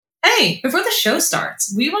Hey, before the show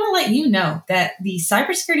starts, we want to let you know that the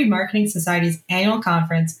Cybersecurity Marketing Society's annual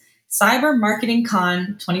conference, Cyber Marketing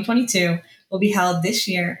Con 2022, will be held this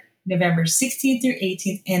year, November 16th through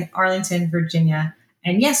 18th in Arlington, Virginia.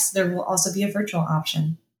 And yes, there will also be a virtual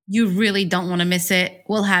option. You really don't want to miss it.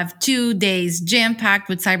 We'll have 2 days jam-packed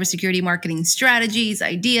with cybersecurity marketing strategies,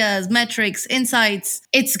 ideas, metrics, insights.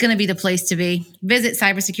 It's going to be the place to be. Visit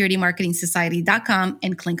cybersecuritymarketingsociety.com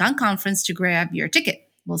and click on conference to grab your ticket.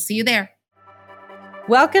 We'll see you there.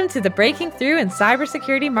 Welcome to the Breaking Through in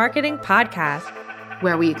Cybersecurity Marketing podcast,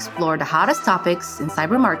 where we explore the hottest topics in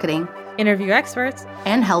cyber marketing, interview experts,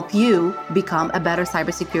 and help you become a better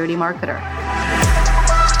cybersecurity marketer.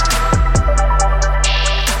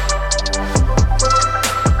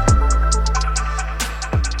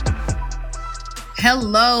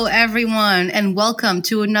 Hello, everyone, and welcome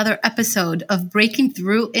to another episode of Breaking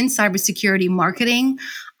Through in Cybersecurity Marketing.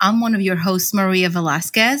 I'm one of your hosts, Maria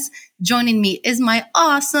Velasquez. Joining me is my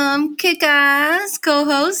awesome, kick-ass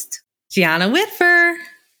co-host, Gianna Whitfer.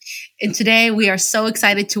 And today we are so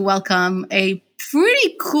excited to welcome a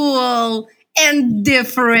pretty cool and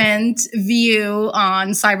different view on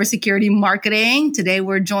cybersecurity marketing. Today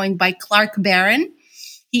we're joined by Clark Barron.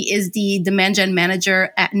 He is the demand gen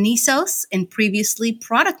manager at Nisos and previously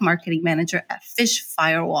product marketing manager at Fish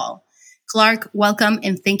Firewall. Clark, welcome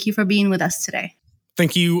and thank you for being with us today.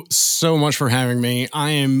 Thank you so much for having me.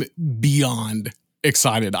 I am beyond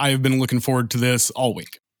excited. I have been looking forward to this all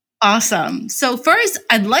week. Awesome. So first,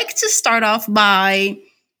 I'd like to start off by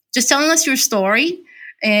just telling us your story.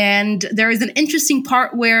 And there is an interesting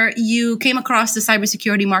part where you came across the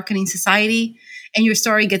Cybersecurity Marketing Society, and your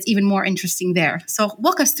story gets even more interesting there. So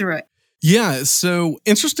walk us through it. Yeah. So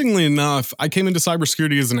interestingly enough, I came into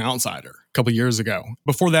cybersecurity as an outsider a couple of years ago.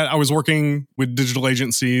 Before that, I was working with digital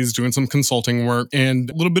agencies, doing some consulting work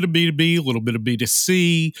and a little bit of B2B, a little bit of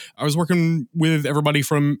B2C. I was working with everybody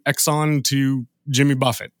from Exxon to Jimmy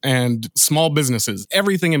Buffett and small businesses,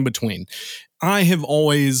 everything in between. I have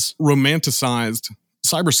always romanticized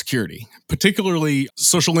cybersecurity, particularly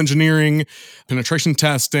social engineering, penetration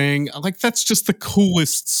testing. Like, that's just the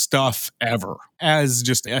coolest stuff ever, as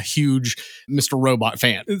just a huge Mr. Robot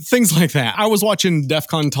fan. Things like that. I was watching DEF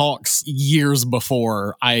CON talks years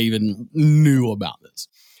before I even knew about this.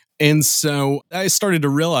 And so I started to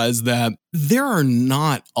realize that there are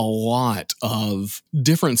not a lot of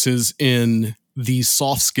differences in these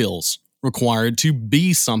soft skills required to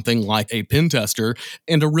be something like a pen tester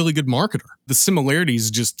and a really good marketer. The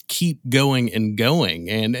similarities just keep going and going.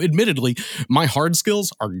 And admittedly, my hard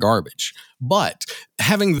skills are garbage. But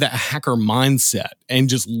having that hacker mindset and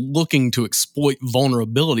just looking to exploit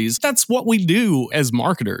vulnerabilities, that's what we do as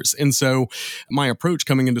marketers. And so my approach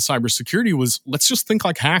coming into cybersecurity was, let's just think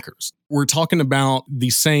like hackers. We're talking about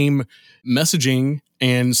the same messaging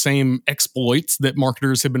and same exploits that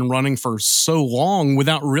marketers have been running for so long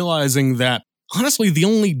without realizing that, honestly, the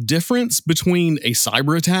only difference between a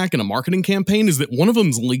cyber attack and a marketing campaign is that one of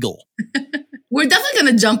them's legal. We're definitely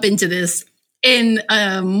going to jump into this in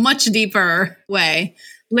a much deeper way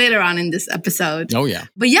later on in this episode. Oh, yeah.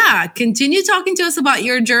 But yeah, continue talking to us about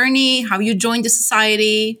your journey, how you joined the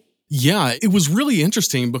society. Yeah, it was really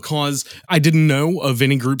interesting because I didn't know of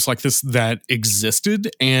any groups like this that existed.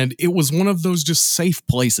 And it was one of those just safe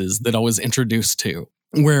places that I was introduced to,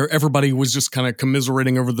 where everybody was just kind of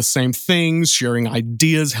commiserating over the same things, sharing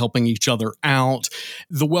ideas, helping each other out.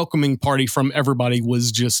 The welcoming party from everybody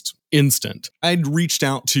was just instant. I'd reached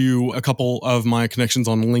out to a couple of my connections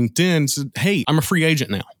on LinkedIn and said, hey, I'm a free agent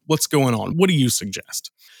now. What's going on? What do you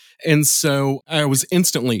suggest? And so I was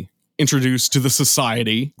instantly introduced to the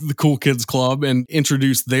society, the Cool Kids Club, and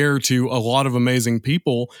introduced there to a lot of amazing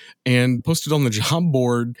people and posted on the job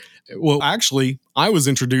board. Well, actually, I was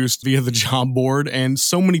introduced via the job board and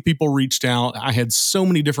so many people reached out. I had so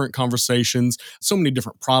many different conversations, so many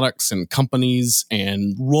different products and companies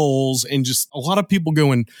and roles, and just a lot of people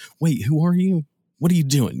going, wait, who are you? What are you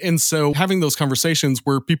doing? And so having those conversations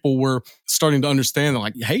where people were starting to understand,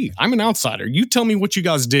 like, hey, I'm an outsider. You tell me what you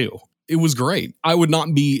guys do. It was great. I would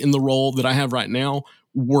not be in the role that I have right now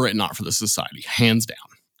were it not for the society, hands down.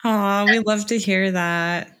 Aw, we love to hear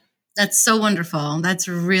that. That's so wonderful. That's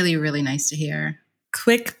really, really nice to hear.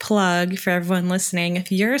 Quick plug for everyone listening.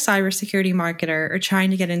 If you're a cybersecurity marketer or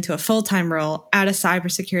trying to get into a full-time role at a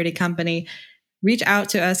cybersecurity company, reach out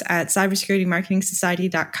to us at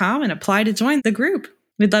cybersecuritymarketingsociety.com and apply to join the group.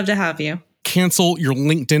 We'd love to have you. Cancel your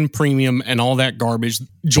LinkedIn premium and all that garbage.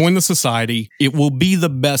 Join the society. It will be the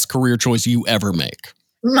best career choice you ever make.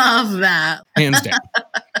 Love that. Hands down.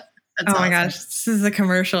 Oh my gosh, this is a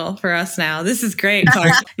commercial for us now. This is great,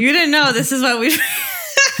 Clark. You didn't know this is what we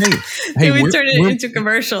Hey, we turn it into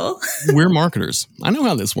commercial. We're marketers. I know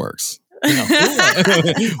how this works. Yeah,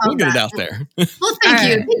 we'll get it out there. Well, thank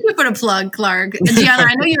you. Thank you for the plug, Clark. Gianna,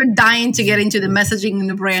 I know you're dying to get into the messaging and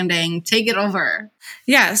the branding. Take it over.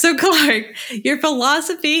 Yeah. So, Clark, your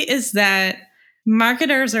philosophy is that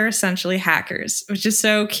marketers are essentially hackers, which is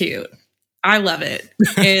so cute. I love it.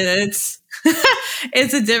 It's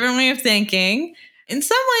a different way of thinking. In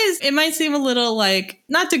some ways, it might seem a little like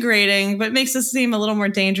not degrading, but makes us seem a little more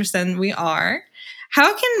dangerous than we are.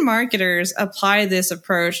 How can marketers apply this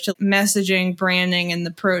approach to messaging, branding, and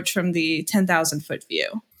the approach from the 10,000-foot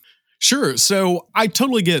view? Sure. So I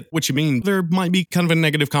totally get what you mean. There might be kind of a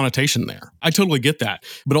negative connotation there. I totally get that.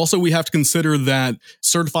 But also we have to consider that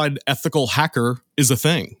certified ethical hacker is a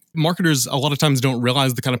thing. Marketers a lot of times don't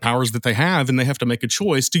realize the kind of powers that they have, and they have to make a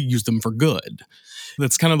choice to use them for good.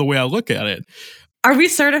 That's kind of the way I look at it. Are we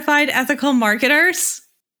certified ethical marketers?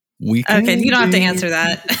 Okay, you don't have to answer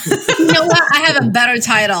that. You know what? I have a better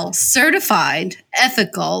title. Certified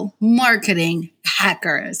Ethical Marketing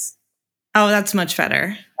Hackers. Oh, that's much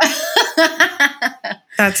better.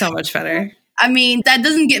 That's so much better. I mean, that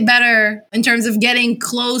doesn't get better in terms of getting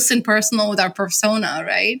close and personal with our persona,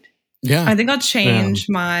 right? Yeah. I think I'll change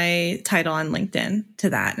my title on LinkedIn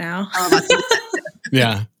to that now.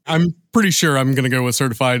 Yeah. I'm pretty sure I'm going to go with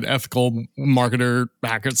certified ethical marketer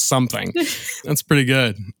hacker something. That's pretty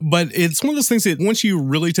good. But it's one of those things that once you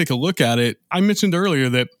really take a look at it, I mentioned earlier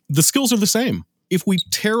that the skills are the same. If we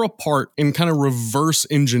tear apart and kind of reverse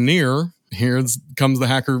engineer, here comes the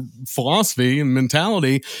hacker philosophy and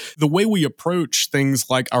mentality, the way we approach things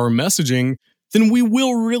like our messaging, then we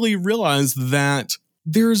will really realize that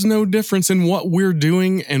there's no difference in what we're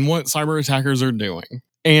doing and what cyber attackers are doing.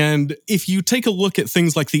 And if you take a look at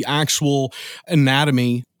things like the actual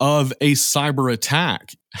anatomy of a cyber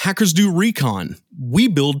attack, hackers do recon. We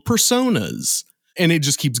build personas. And it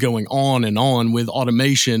just keeps going on and on with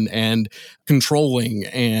automation and controlling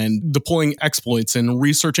and deploying exploits and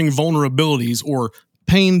researching vulnerabilities or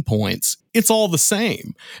pain points. It's all the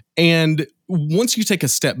same. And once you take a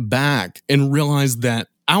step back and realize that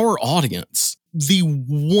our audience, the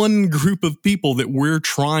one group of people that we're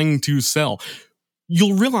trying to sell,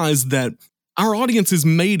 you'll realize that our audience is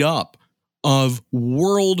made up of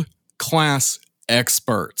world-class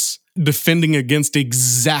experts defending against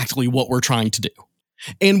exactly what we're trying to do.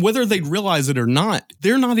 And whether they realize it or not,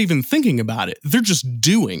 they're not even thinking about it. They're just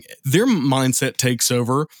doing it. Their mindset takes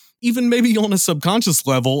over, even maybe on a subconscious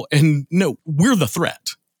level, and no, we're the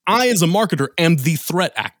threat. I, as a marketer, am the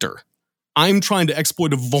threat actor. I'm trying to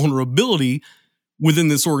exploit a vulnerability within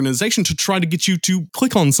this organization to try to get you to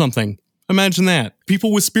click on something. Imagine that.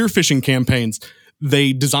 People with spear phishing campaigns,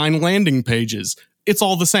 they design landing pages. It's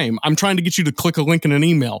all the same. I'm trying to get you to click a link in an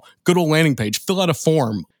email, go to a landing page, fill out a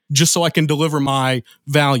form, just so I can deliver my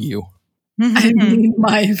value. I need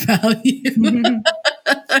my value.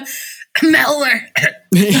 Malware.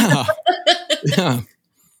 Yeah. Yeah.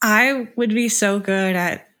 I would be so good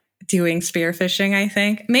at doing spear phishing, I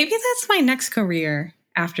think. Maybe that's my next career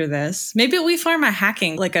after this. Maybe we form a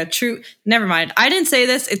hacking, like a true, never mind. I didn't say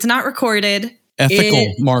this. It's not recorded.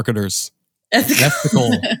 Ethical marketers.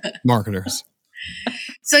 Ethical marketers.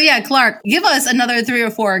 So yeah, Clark, give us another 3 or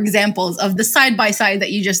 4 examples of the side-by-side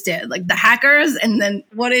that you just did, like the hackers, and then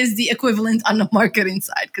what is the equivalent on the marketing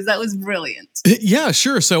side? Because that was brilliant. Yeah,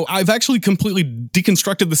 sure. So I've actually completely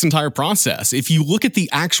deconstructed this entire process. If you look at the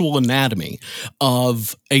actual anatomy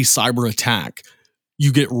of a cyber attack,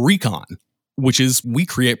 you get recon, which is we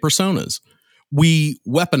create personas. We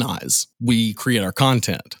weaponize, we create our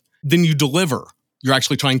content. Then you deliver. You're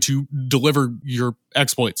actually trying to deliver your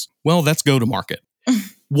exploits. Well, that's go-to-market.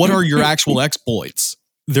 What are your actual exploits?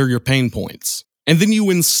 They're your pain points. And then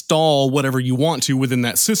you install whatever you want to within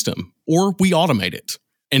that system, or we automate it.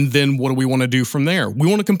 And then what do we want to do from there? We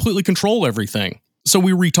want to completely control everything. So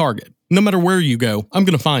we retarget. No matter where you go, I'm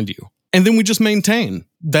going to find you. And then we just maintain.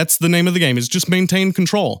 That's the name of the game, is just maintain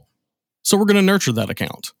control. So we're going to nurture that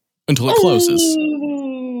account until it closes.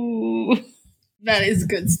 Ooh, that is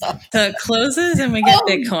good stuff. So it closes and we get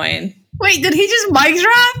Bitcoin. Wait, did he just mic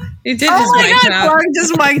drop? He did just mic drop. Clark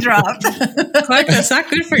just mic dropped. Clark, that's not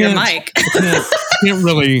good for your mic. Can't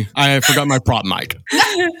really. I forgot my prop mic.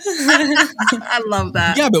 I love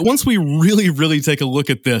that. Yeah, but once we really take a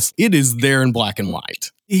look at this, it is there in black and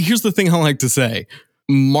white. Here's the thing I like to say.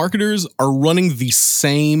 Marketers are running the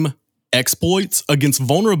same exploits against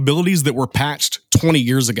vulnerabilities that were patched 20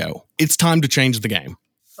 years ago. It's time to change the game.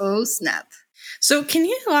 Oh, snap. So can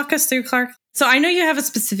you walk us through, Clark? So I know you have a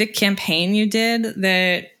specific campaign you did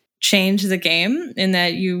that changed the game, in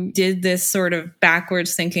that you did this sort of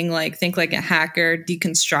backwards thinking, like think like a hacker,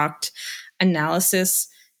 deconstruct analysis.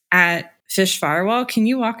 at Fish Firewall. Can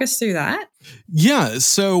you walk us through that? Yeah,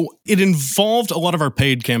 so it involved a lot of our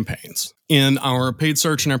paid campaigns in our paid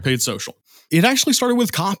search and our paid social. It actually started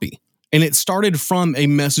with copy, and it started from a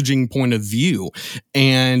messaging point of view.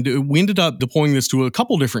 And we ended up deploying this to a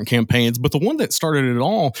couple different campaigns, but the one that started it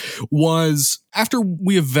all was after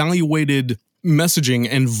we evaluated messaging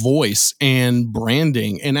and voice and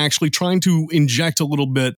branding and actually trying to inject a little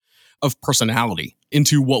bit of personality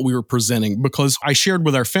into what we were presenting. Because I shared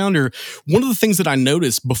with our founder, one of the things that I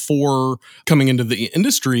noticed before coming into the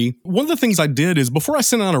industry, one of the things I did is before I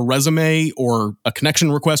sent out a resume or a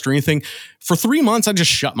connection request or anything, for 3 months, I just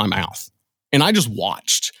shut my mouth and I just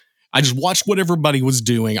watched. I just watched what everybody was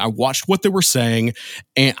doing. I watched what they were saying,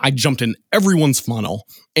 and I jumped in everyone's funnel,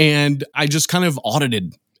 and I just kind of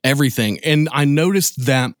audited everything. And I noticed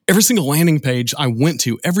that every single landing page I went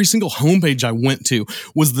to, every single homepage I went to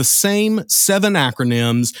was the same 7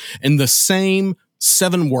 acronyms and the same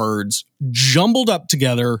 7 words jumbled up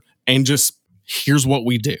together and just, here's what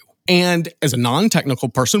we do. And as a non-technical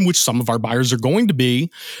person, which some of our buyers are going to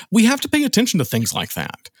be, we have to pay attention to things like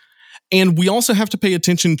that. And we also have to pay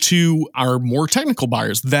attention to our more technical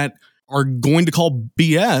buyers that are going to call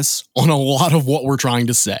BS on a lot of what we're trying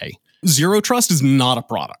to say. Zero trust is not a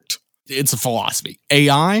product. It's a philosophy.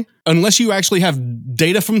 AI, unless you actually have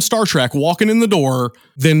data from Star Trek walking in the door,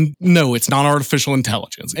 then no, it's not artificial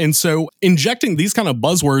intelligence. And so injecting these kind of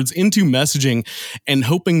buzzwords into messaging and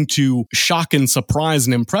hoping to shock and surprise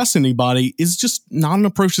and impress anybody is just not an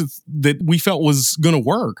approach that we felt was going to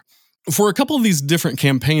work. For a couple of these different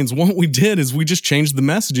campaigns, what we did is we just changed the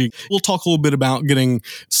messaging. We'll talk a little bit about getting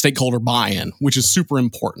stakeholder buy-in, which is super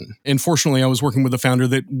important. And fortunately, I was working with a founder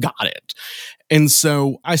that got it. And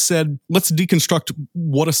so I said, let's deconstruct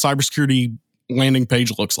what a cybersecurity landing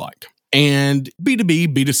page looks like. And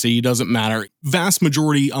B2B, B2C, doesn't matter. Vast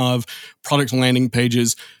majority of product landing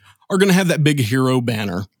pages are going to have that big hero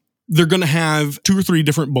banner. They're going to have 2 or 3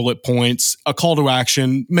 different bullet points, a call to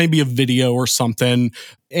action, maybe a video or something,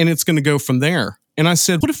 and it's going to go from there. And I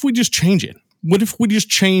said, what if we just change it? What if we just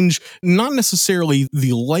change not necessarily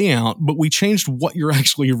the layout, but we changed what you're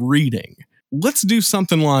actually reading? Let's do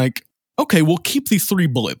something like, okay, we'll keep these 3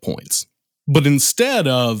 bullet points, but instead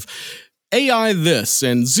of AI this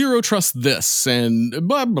and zero trust this and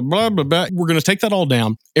blah, blah, blah, blah, blah, we're going to take that all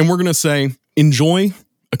down and we're going to say, enjoy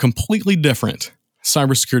a completely different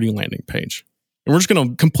cybersecurity landing page. And we're just going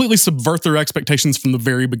to completely subvert their expectations from the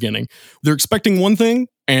very beginning. They're expecting one thing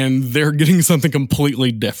and they're getting something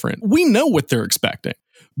completely different. We know what they're expecting.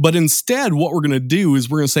 But instead, what we're going to do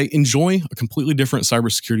is we're going to say, enjoy a completely different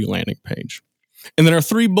cybersecurity landing page. And then our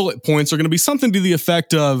 3 bullet points are going to be something to the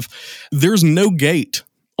effect of, there's no gate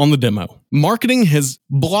on the demo. Marketing has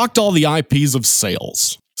blocked all the IPs of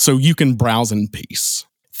sales so you can browse in peace.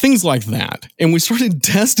 Things like that. And we started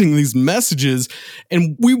testing these messages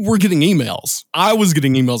and we were getting emails. I was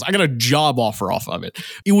getting emails. I got a job offer off of it.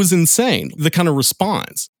 It was insane, the kind of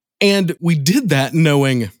response. And we did that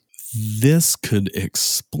knowing this could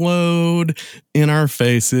explode in our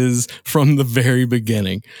faces from the very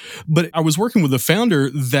beginning. But I was working with a founder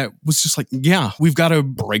that was just like, yeah, we've got to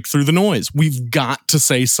break through the noise. We've got to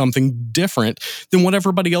say something different than what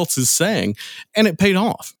everybody else is saying. And it paid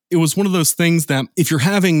off. It was one of those things that if you're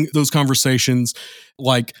having those conversations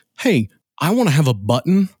like, hey, I want to have a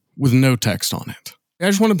button with no text on it. I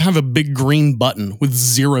just want to have a big green button with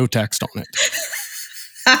 0 text on it.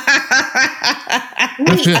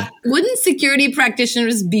 Wouldn't security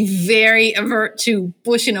practitioners be very avert to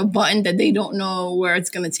pushing a button that they don't know where it's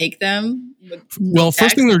going to take them? Well,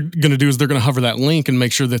 first thing they're going to do is they're going to hover that link and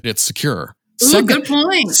make sure that it's secure. Ooh, good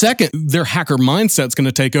point. Second, their hacker mindset's going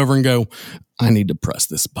to take over and go, I need to press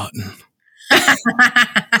this button.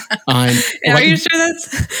 Are you sure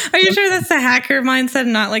that's the hacker mindset,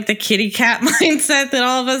 not like the kitty cat mindset that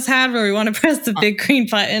all of us had where we want to press the big green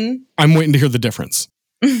button? I'm waiting to hear the difference.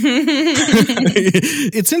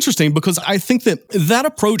 It's interesting because I think that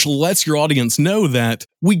approach lets your audience know that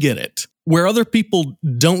we get it. Where other people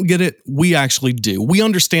don't get it, we actually do. We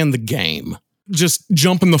understand the game. Just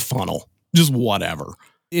jump in the funnel. Just whatever.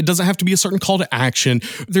 It doesn't have to be a certain call to action.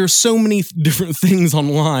 There's so many different things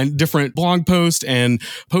online, different blog posts and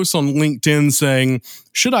posts on LinkedIn saying,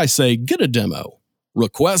 should I say get a demo?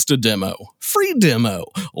 Request a demo, free demo,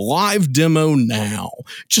 live demo now.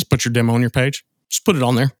 Just put your demo on your page. Just put it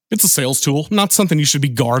on there. It's a sales tool, not something you should be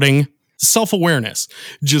guarding. Self-awareness.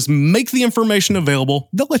 Just make the information available.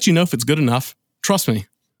 They'll let you know if it's good enough. Trust me.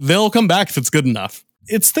 They'll come back if it's good enough.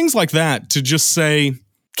 It's things like that to just say,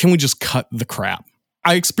 can we just cut the crap?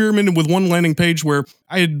 I experimented with one landing page where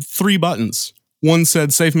I had 3 buttons. One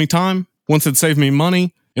said, save me time. One said, save me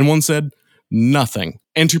money. And one said, nothing.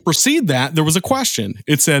 And to precede that, there was a question.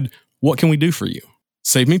 It said, what can we do for you?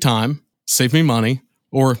 Save me time, save me money,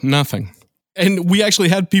 or nothing. And we actually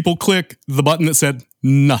had people click the button that said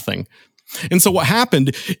nothing. And so what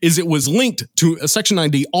happened is it was linked to a section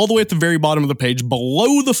ID all the way at the very bottom of the page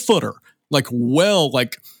below the footer, like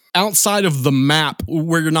outside of the map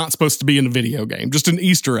where you're not supposed to be in a video game, just an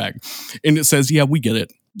Easter egg. And it says, yeah, we get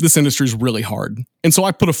it. This industry is really hard. And so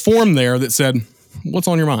I put a form there that said, what's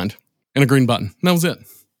on your mind? And a green button. And that was it.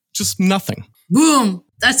 Just nothing. Boom.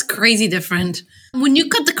 That's crazy different. When you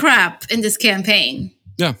cut the crap in this campaign,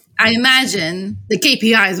 yeah, I imagine the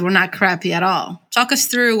KPIs were not crappy at all. Talk us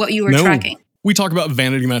through what you were tracking. We talk about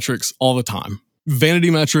vanity metrics all the time.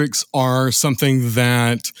 Vanity metrics are something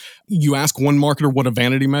that you ask one marketer what a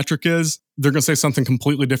vanity metric is, they're going to say something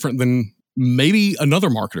completely different than maybe another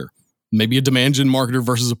marketer, maybe a demand gen marketer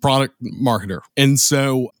versus a product marketer. And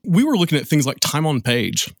so we were looking at things like time on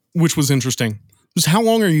page, which was interesting. Just how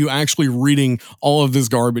long are you actually reading all of this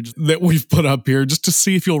garbage that we've put up here just to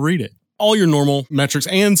see if you'll read it? All your normal metrics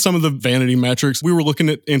and some of the vanity metrics. We were looking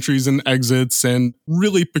at entries and exits and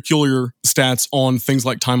really peculiar stats on things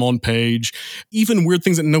like time on page, even weird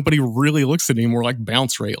things that nobody really looks at anymore, like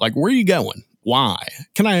bounce rate. Like, where are you going? Why?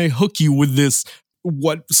 Can I hook you with this,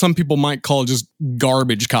 what some people might call just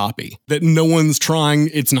garbage copy that no one's trying,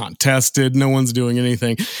 it's not tested, no one's doing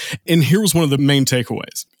anything. And here was one of the main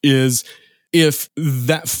takeaways is if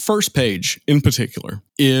that first page in particular,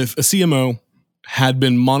 if a CMO had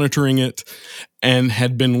been monitoring it and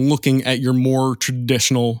had been looking at your more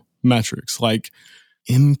traditional metrics like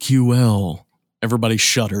MQL, everybody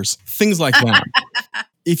shudders, things like that.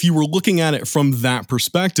 If you were looking at it from that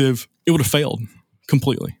perspective, it would have failed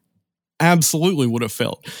completely. Absolutely would have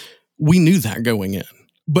failed. We knew that going in.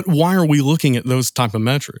 But why are we looking at those type of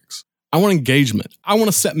metrics? I want engagement. I want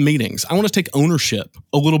to set meetings. I want to take ownership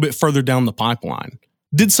a little bit further down the pipeline.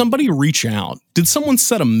 Did somebody reach out? Did someone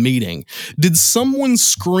set a meeting? Did someone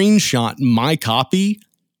screenshot my copy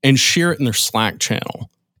and share it in their Slack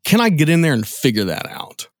channel? Can I get in there and figure that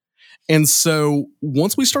out? And so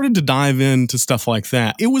once we started to dive into stuff like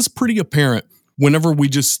that, it was pretty apparent whenever we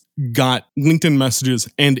just got LinkedIn messages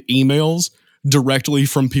and emails directly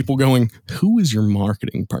from people going, who is your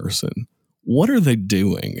marketing person? What are they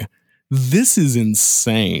doing? This is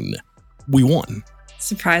insane. We won.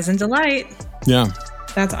 Surprise and delight. Yeah.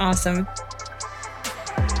 That's awesome.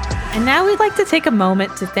 And now we'd like to take a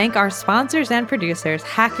moment to thank our sponsors and producers,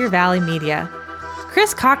 Hacker Valley Media.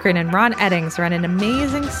 Chris Cochran and Ron Eddings run an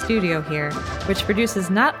amazing studio here, which produces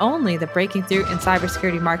not only the Breaking Through in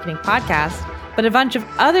Cybersecurity Marketing podcast, but a bunch of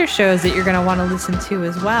other shows that you're going to want to listen to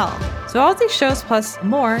as well. So all of these shows plus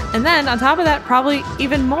more, and then on top of that, probably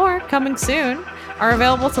even more coming soon, are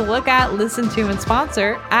available to look at, listen to, and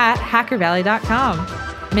sponsor at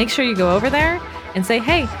hackervalley.com. Make sure you go over there and say,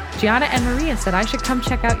 hey, Gianna and Maria said I should come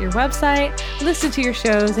check out your website, listen to your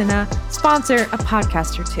shows, and sponsor a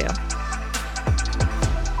podcast or two.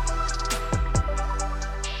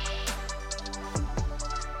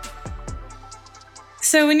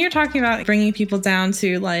 So when you're talking about bringing people down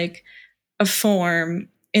to like a form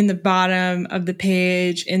in the bottom of the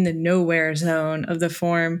page, in the nowhere zone of the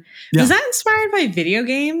form, was that inspired by video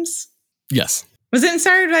games? Yes. Was it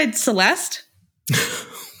inspired by Celeste?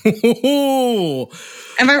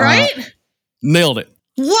 Am I right? Nailed it.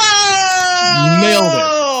 Whoa!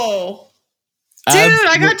 Nailed it. Dude,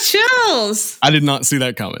 I got chills. I did not see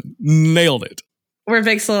that coming. Nailed it. We're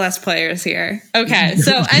big Celeste players here. Okay,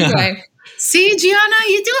 so anyway. See, Gianna,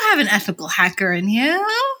 you do have an ethical hacker in you.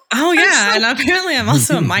 Oh, yeah. And apparently I'm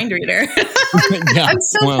also a mind reader. Yeah, I'm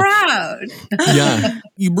so proud. Yeah.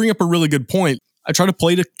 You bring up a really good point. I try to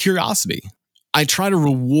play to curiosity. I try to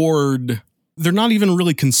reward. They're not even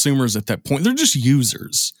really consumers at that point. They're just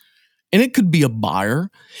users. And it could be a buyer.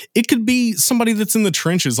 It could be somebody that's in the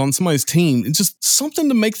trenches on somebody's team. It's just something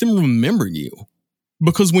to make them remember you.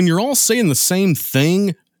 Because when you're all saying the same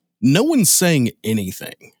thing, no one's saying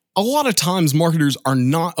anything. A lot of times marketers are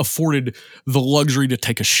not afforded the luxury to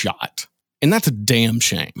take a shot. And that's a damn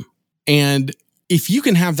shame. And if you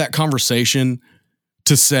can have that conversation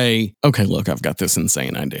to say, okay, look, I've got this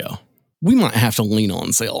insane idea. We might have to lean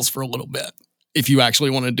on sales for a little bit if you actually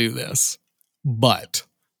want to do this. But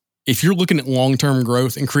if you're looking at long-term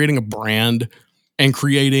growth and creating a brand and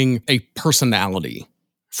creating a personality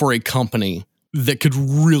for a company that could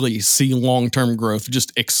really see long-term growth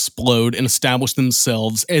just explode and establish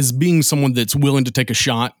themselves as being someone that's willing to take a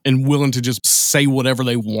shot and willing to just say whatever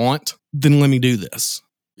they want, then let me do this.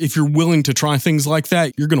 If you're willing to try things like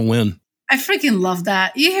that, you're going to win. I freaking love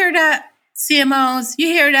that. You hear that, CMOs? You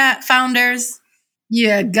hear that, founders?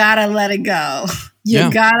 You gotta let it go. You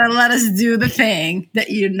gotta let us do the thing that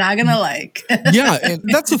you're not gonna like. Yeah, and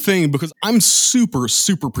that's the thing, because I'm super,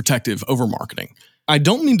 super protective over marketing. I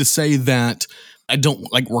don't mean to say that I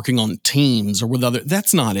don't like working on teams or with other,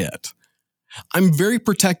 that's not it. I'm very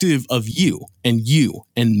protective of you and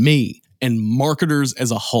me and marketers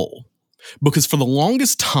as a whole. Because for the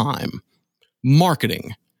longest time,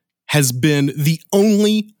 marketing has been the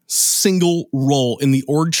only single role in the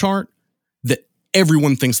org chart that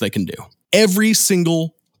everyone thinks they can do. Every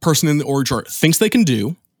single person in the org chart thinks they can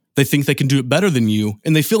do. They think they can do it better than you,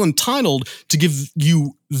 and they feel entitled to give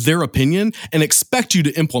you their opinion and expect you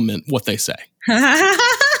to implement what they say.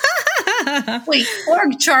 Wait,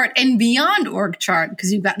 org chart and beyond org chart,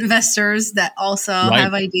 because you've got investors that also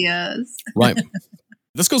have ideas. Right.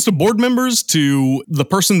 This goes to board members, to the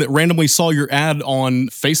person that randomly saw your ad on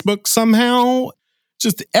Facebook somehow.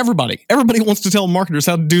 Just everybody. Everybody wants to tell marketers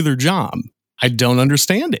how to do their job. I don't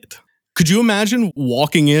understand it. Could you imagine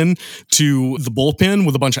walking in to the bullpen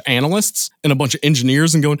with a bunch of analysts and a bunch of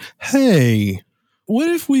engineers and going, hey, what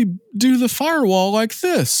if we do the firewall like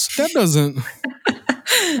this? That doesn't...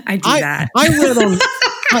 I do that.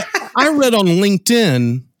 I read on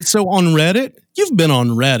LinkedIn. So on Reddit, you've been on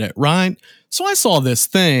Reddit, right? So I saw this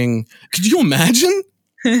thing. Could you imagine?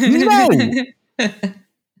 No.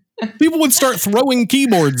 People would start throwing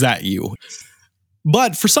keyboards at you.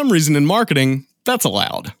 But for some reason in marketing, that's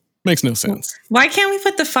allowed. Makes no sense. Why can't we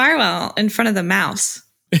put the firewall in front of the mouse?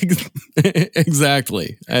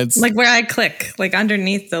 Exactly. It's like where I click, like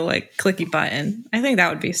underneath the like clicky button. I think that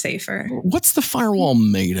would be safer. What's the firewall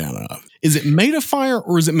made out of? Is it made of fire,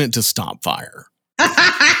 or is it meant to stop fire?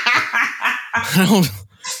 I don't.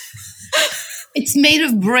 It's made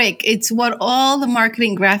of brick. It's what all the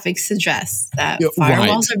marketing graphics suggest, that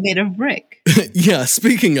firewalls are made of brick. Yeah,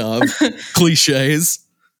 speaking of cliches.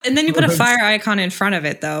 And then you put a fire icon in front of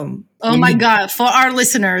it, though. Oh my God. For our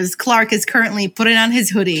listeners, Clark is currently putting on his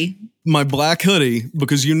hoodie. My black hoodie,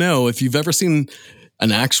 because if you've ever seen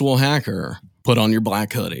an actual hacker, put on your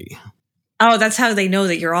black hoodie. Oh, that's how they know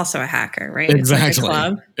that you're also a hacker, right? Exactly. It's like a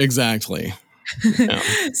club. Exactly. Yeah.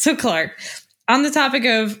 So, Clark, on the topic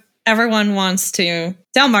of everyone wants to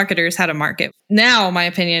tell marketers how to market. Now, my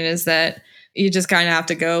opinion is that you just kind of have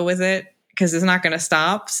to go with it, because it's not going to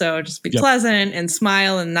stop. So just be pleasant and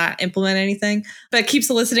smile and not implement anything. But keep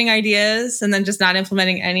soliciting ideas and then just not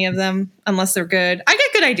implementing any of them unless they're good. I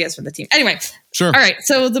get good ideas for the team. Anyway. Sure. All right.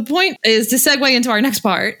 So the point is to segue into our next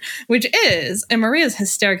part, which is, and Maria's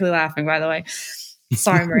hysterically laughing, by the way.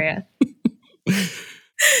 Sorry, Maria.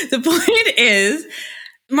 The point is,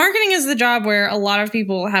 marketing is the job where a lot of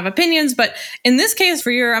people have opinions. But in this case, for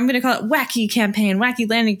your, I'm going to call it wacky campaign, wacky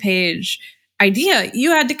landing page idea,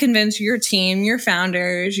 you had to convince your team, your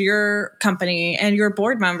founders, your company, and your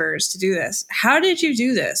board members to do this. How did you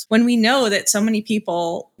do this when we know that so many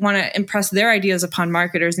people want to impress their ideas upon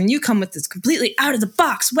marketers and you come with this completely out of the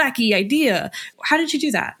box, wacky idea? How did you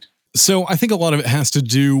do that? So I think a lot of it has to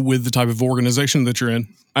do with the type of organization that you're in.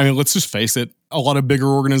 I mean, let's just face it. A lot of bigger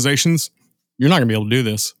organizations, you're not going to be able to do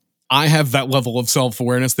this. I have that level of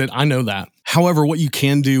self-awareness that I know that. However, what you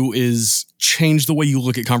can do is change the way you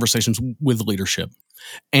look at conversations with leadership.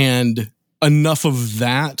 And enough of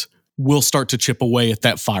that will start to chip away at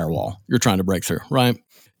that firewall you're trying to break through, right?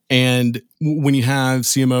 And when you have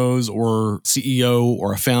CMOs or CEO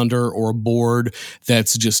or a founder or a board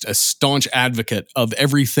that's just a staunch advocate of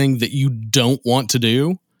everything that you don't want to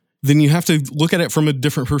do, then you have to look at it from a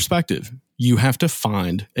different perspective. You have to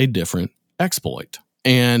find a different exploit.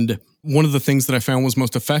 And one of the things that I found was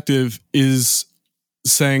most effective is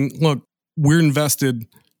saying, look, we're invested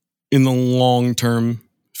in the long-term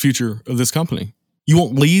future of this company. You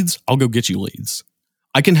want leads? I'll go get you leads.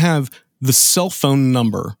 I can have the cell phone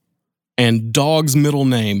number and dog's middle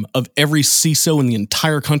name of every CISO in the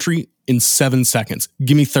entire country in 7 seconds.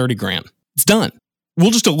 Give me 30 grand. It's done. We'll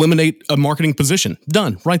just eliminate a marketing position.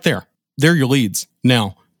 Done. Right there. They're your leads.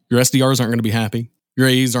 Now, your SDRs aren't going to be happy. Your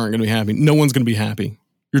AEs aren't going to be happy. No one's going to be happy.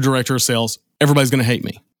 Your director of sales, everybody's going to hate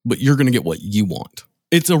me, but you're going to get what you want.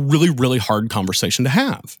 It's a really, really hard conversation to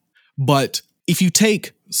have. But if you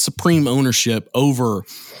take supreme ownership over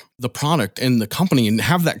the product and the company and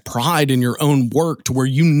have that pride in your own work to where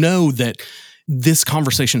you know that this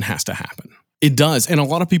conversation has to happen, it does. And a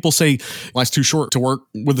lot of people say life's too short to work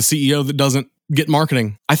with a CEO that doesn't get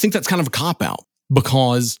marketing. I think that's kind of a cop-out,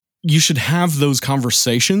 because you should have those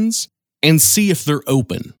conversations and see if they're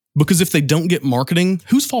open. Because if they don't get marketing,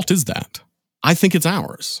 whose fault is that? I think it's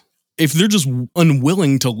ours. If they're just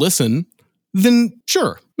unwilling to listen, then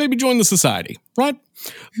sure, maybe join the society, right?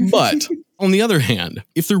 But on the other hand,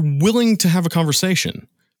 if they're willing to have a conversation,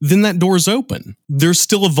 then that door's open. There's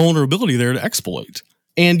still a vulnerability there to exploit.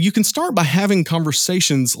 And you can start by having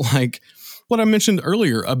conversations like what I mentioned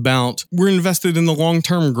earlier about we're invested in the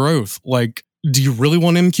long-term growth. Like, do you really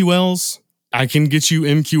want MQLs? I can get you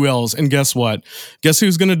MQLs. And guess what? Guess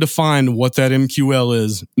who's going to define what that MQL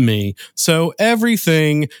is? Me. So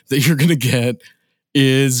everything that you're going to get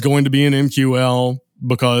is going to be an MQL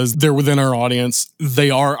because they're within our audience. They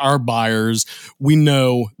are our buyers. We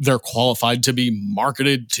know they're qualified to be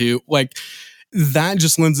marketed to. Like, that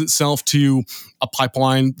just lends itself to a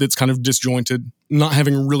pipeline that's kind of disjointed, not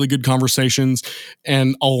having really good conversations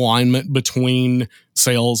and alignment between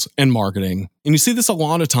sales and marketing. And you see this a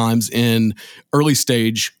lot of times in early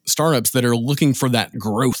stage startups that are looking for that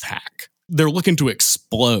growth hack. They're looking to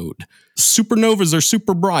explode. Supernovas are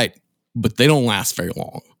super bright, but they don't last very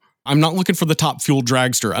long. I'm not looking for the top fuel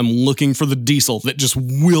dragster. I'm looking for the diesel that just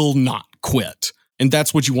will not quit. And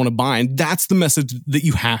that's what you want to buy. And that's the message that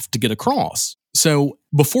you have to get across. So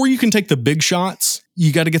before you can take the big shots,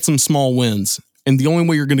 you got to get some small wins. And the only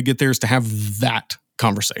way you're going to get there is to have that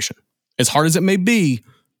conversation. As hard as it may be,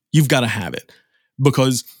 you've got to have it.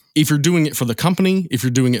 Because if you're doing it for the company, if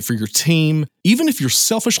you're doing it for your team, even if you're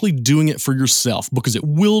selfishly doing it for yourself, because it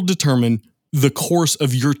will determine the course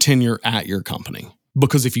of your tenure at your company.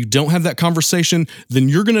 Because if you don't have that conversation, then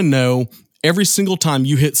you're going to know every single time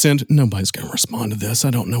you hit send, nobody's going to respond to this.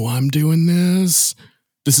 I don't know why I'm doing this.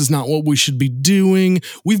 This is not what we should be doing.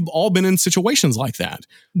 We've all been in situations like that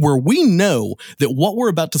where we know that what we're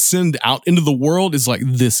about to send out into the world is like,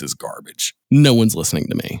 this is garbage. No one's listening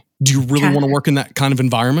to me. Do you really want to work in that kind of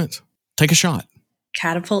environment? Take a shot.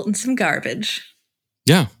 Catapulting some garbage.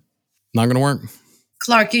 Yeah, not going to work.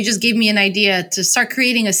 Clark, you just gave me an idea to start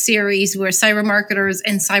creating a series where cyber marketers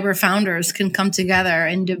and cyber founders can come together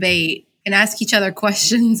and debate and ask each other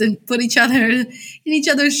questions and put each other in each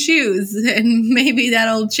other's shoes. And maybe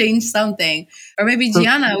that'll change something. Or maybe,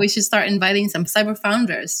 Gianna, we should start inviting some cyber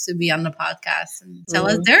founders to be on the podcast and tell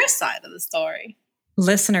us their side of the story.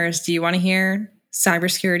 Listeners, do you want to hear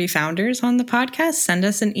cybersecurity founders on the podcast? Send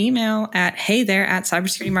us an email at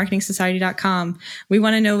heythere@cybersecuritymarketingsociety.com. We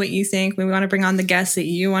want to know what you think. We want to bring on the guests that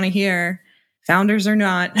you want to hear, founders or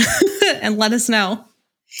not, and let us know.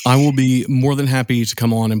 I will be more than happy to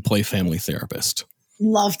come on and play family therapist.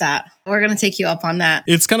 Love that. We're going to take you up on that.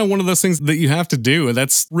 It's kind of one of those things that you have to do. And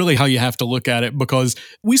that's really how you have to look at it, because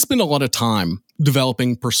we spend a lot of time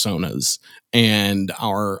developing personas and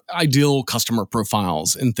our ideal customer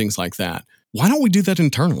profiles and things like that. Why don't we do that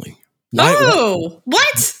internally?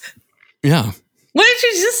 What? Yeah. What did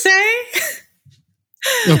you just say?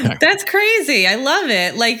 Okay. That's crazy. I love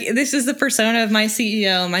it. Like, this is the persona of my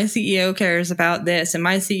CEO. My CEO cares about this, and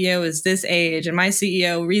my CEO is this age, and my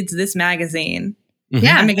CEO reads this magazine. Mm-hmm.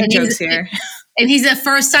 Yeah. I'm making jokes here. And he's a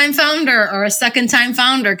first-time founder or a second-time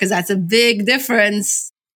founder, because that's a big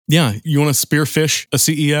difference. Yeah. You want to spearfish a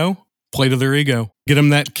CEO? Play to their ego. Get them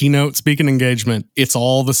that keynote speaking engagement. It's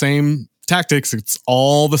all the same tactics. It's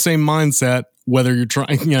all the same mindset, whether you're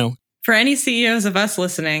trying, For any CEOs of us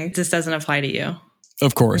listening, this doesn't apply to you.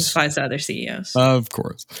 Of course. It applies to other CEOs. Of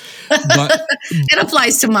course. But it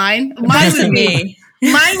applies to mine. Mine would be.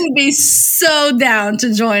 Mine would be so down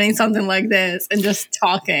to joining something like this and just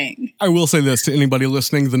talking. I will say this to anybody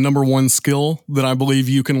listening. The number one skill that I believe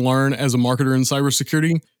you can learn as a marketer in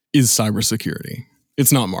cybersecurity is cybersecurity.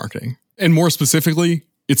 It's not marketing. And more specifically,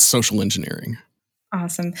 it's social engineering.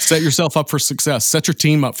 Awesome. Set yourself up for success. Set your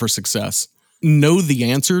team up for success. Know the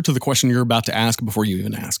answer to the question you're about to ask before you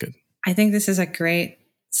even ask it. I think this is a great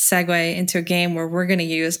segue into a game where we're going to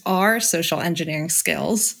use our social engineering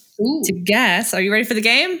skills to guess. Are you ready for the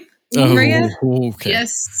game, Maria? Okay.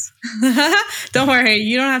 Yes. Don't worry.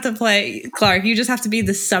 You don't have to play, Clark. You just have to be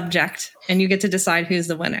the subject, and you get to decide who's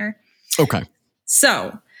the winner. Okay.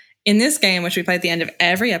 So in this game, which we play at the end of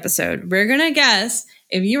every episode, we're going to guess,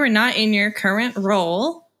 if you are not in your current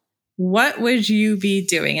role, what would you be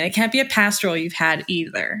doing? And it can't be a past role you've had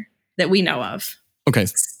either that we know of. Okay.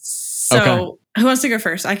 So who wants to go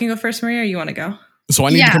first? I can go first, Maria, or you want to go? So I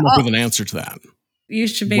need to come up with an answer to that. You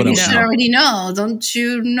should maybe know. You should already know. Don't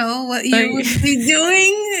you know what you would be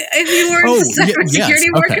doing if you were cybersecurity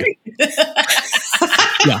marketing?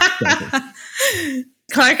 Yeah.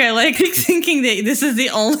 Clark, I like thinking that this is the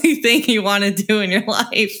only thing you want to do in your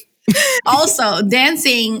life. Also,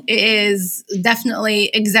 dancing is definitely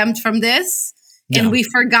exempt from this. And we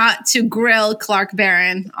forgot to grill Clark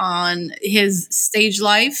Barron on his stage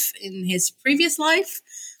life in his previous life,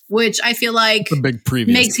 which I feel like a big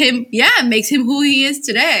previous makes him who he is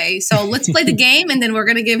today. So let's play the game, and then we're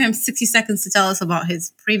going to give him 60 seconds to tell us about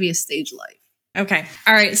his previous stage life. Okay.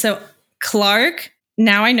 All right. So Clark,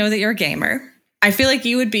 now I know that you're a gamer. I feel like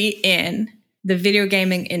you would be in the video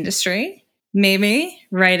gaming industry, maybe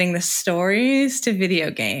writing the stories to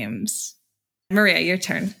video games. Maria, your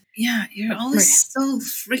turn. Yeah, you're always so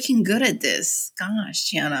freaking good at this. Gosh,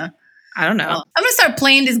 Gianna. I don't know. Well, I'm going to start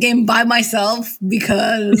playing this game by myself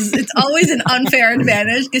because it's always an unfair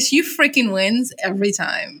advantage because she freaking wins every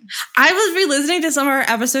time. I was re-listening to some of our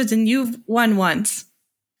episodes and you've won once.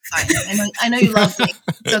 Fine. I know you love me.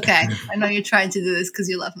 It's okay. I know you're trying to do this because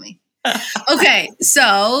you love me. Okay,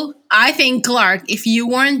 so I think, Clark, if you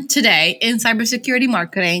weren't today in cybersecurity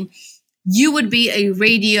marketing, you would be a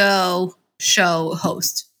radio show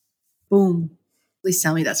host. Boom. Please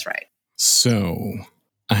tell me that's right. So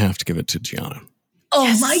I have to give it to Gianna.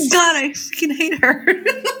 Oh my God, I freaking hate her.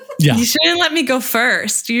 Yeah. You shouldn't let me go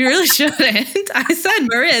first. You really shouldn't. I said,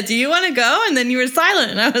 Maria, do you want to go? And then you were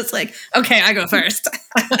silent. And I was like, okay, I go first.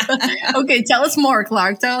 Okay, tell us more,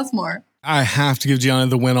 Clark. Tell us more. I have to give Gianna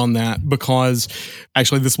the win on that because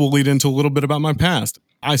actually this will lead into a little bit about my past.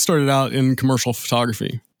 I started out in commercial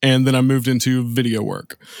photography and then I moved into video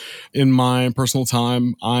work. In my personal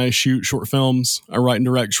time, I shoot short films, I write and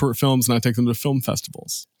direct short films, and I take them to film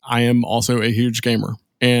festivals. I am also a huge gamer.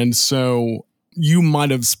 And so you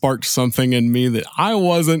might have sparked something in me that I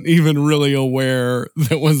wasn't even really aware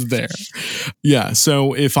that was there. Yeah.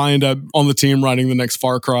 So if I end up on the team writing the next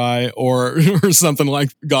Far Cry or something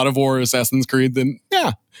like God of War, Assassin's Creed, then yeah,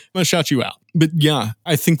 I'm going to shout you out. But yeah,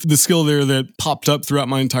 I think the skill there that popped up throughout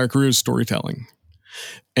my entire career is storytelling.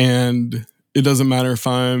 And it doesn't matter if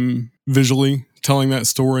I'm visually telling that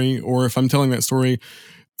story or if I'm telling that story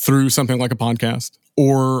through something like a podcast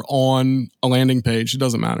or on a landing page. It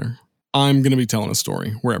doesn't matter. I'm going to be telling a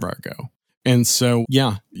story wherever I go. And so,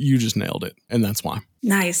 yeah, you just nailed it. And that's why.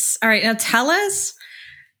 Nice. All right. Now tell us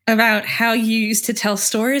about how you used to tell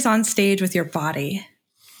stories on stage with your body.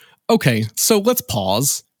 Okay. So let's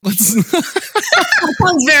pause. That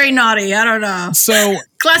sounds very naughty. I don't know. So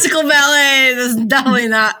classical ballet is definitely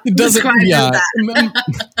not described as that.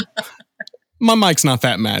 My mic's not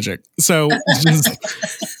that magic. So just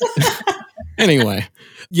anyway.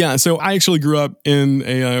 Yeah, so I actually grew up in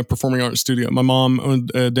a performing arts studio. My mom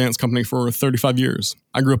owned a dance company for 35 years.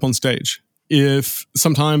 I grew up on stage. If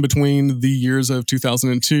sometime between the years of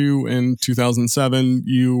 2002 and 2007,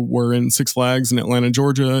 you were in Six Flags in Atlanta,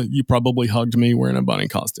 Georgia, you probably hugged me wearing a bunny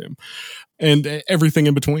costume. And everything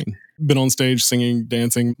in between. Been on stage singing,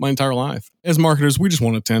 dancing my entire life. As marketers, we just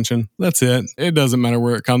want attention. That's it. It doesn't matter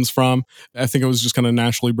where it comes from. I think I was just kind of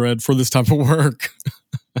naturally bred for this type of work.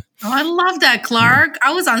 Oh, I love that, Clark.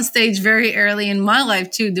 I was on stage very early in my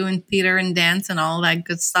life too, doing theater and dance and all that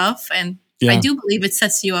good stuff. And I do believe it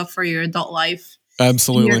sets you up for your adult life.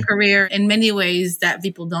 Absolutely. Your career in many ways that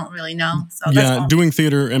people don't really know. So that's awesome. Doing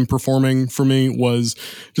theater and performing for me was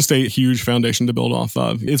just a huge foundation to build off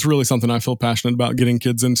of. It's really something I feel passionate about getting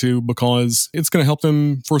kids into because it's going to help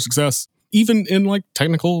them for success. Even in like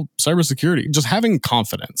technical cybersecurity, just having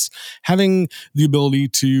confidence, having the ability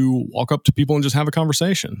to walk up to people and just have a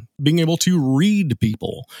conversation, being able to read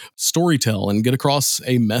people, storytell and get across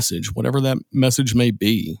a message, whatever that message may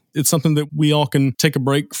be. It's something that we all can take a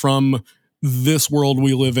break from this world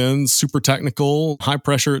we live in, super technical, high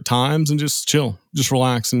pressure at times, and just chill, just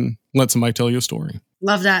relax and let somebody tell you a story.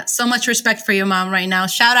 Love that. So much respect for your mom right now.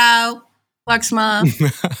 Shout out, Clark's mom.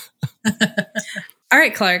 All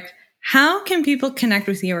right, Clark. How can people connect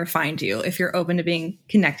with you or find you if you're open to being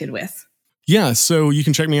connected with? Yeah, so you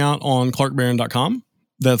can check me out on clarkbarron.com.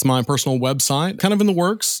 That's my personal website, kind of in the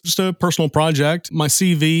works, just a personal project. My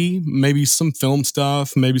CV, maybe some film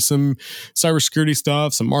stuff, maybe some cybersecurity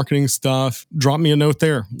stuff, some marketing stuff. Drop me a note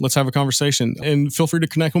there. Let's have a conversation. And feel free to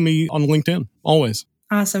connect with me on LinkedIn, always.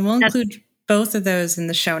 Awesome. We'll include both of those in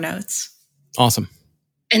the show notes. Awesome.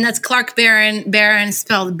 And that's Clark Barron, Barron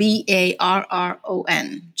spelled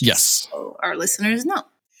Barron. Yes. So our listeners know.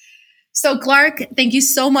 So Clark, thank you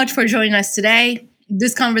so much for joining us today.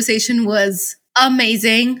 This conversation was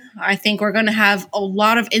amazing. I think we're going to have a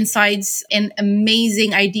lot of insights and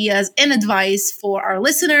amazing ideas and advice for our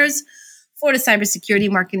listeners, for the Cybersecurity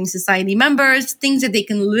Marketing Society members, things that they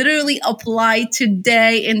can literally apply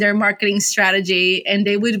today in their marketing strategy. And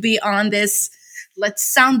they would be on this let's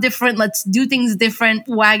sound different, let's do things different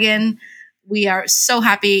wagon. We are so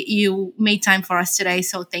happy you made time for us today.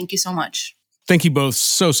 So thank you so much. Thank you both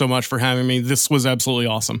so much for having me. This was absolutely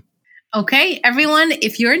awesome. Okay, everyone,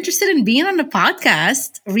 if you're interested in being on the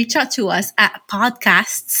podcast, reach out to us at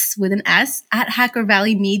podcasts with an S at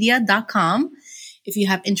hackervalleymedia.com. If you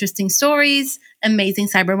have interesting stories, amazing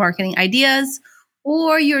cyber marketing ideas,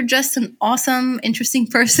 or you're just an awesome, interesting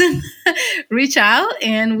person, reach out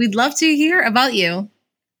and we'd love to hear about you.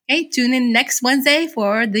 Okay, tune in next Wednesday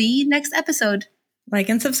for the next episode. Like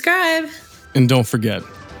and subscribe. And don't forget,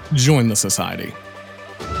 join the society.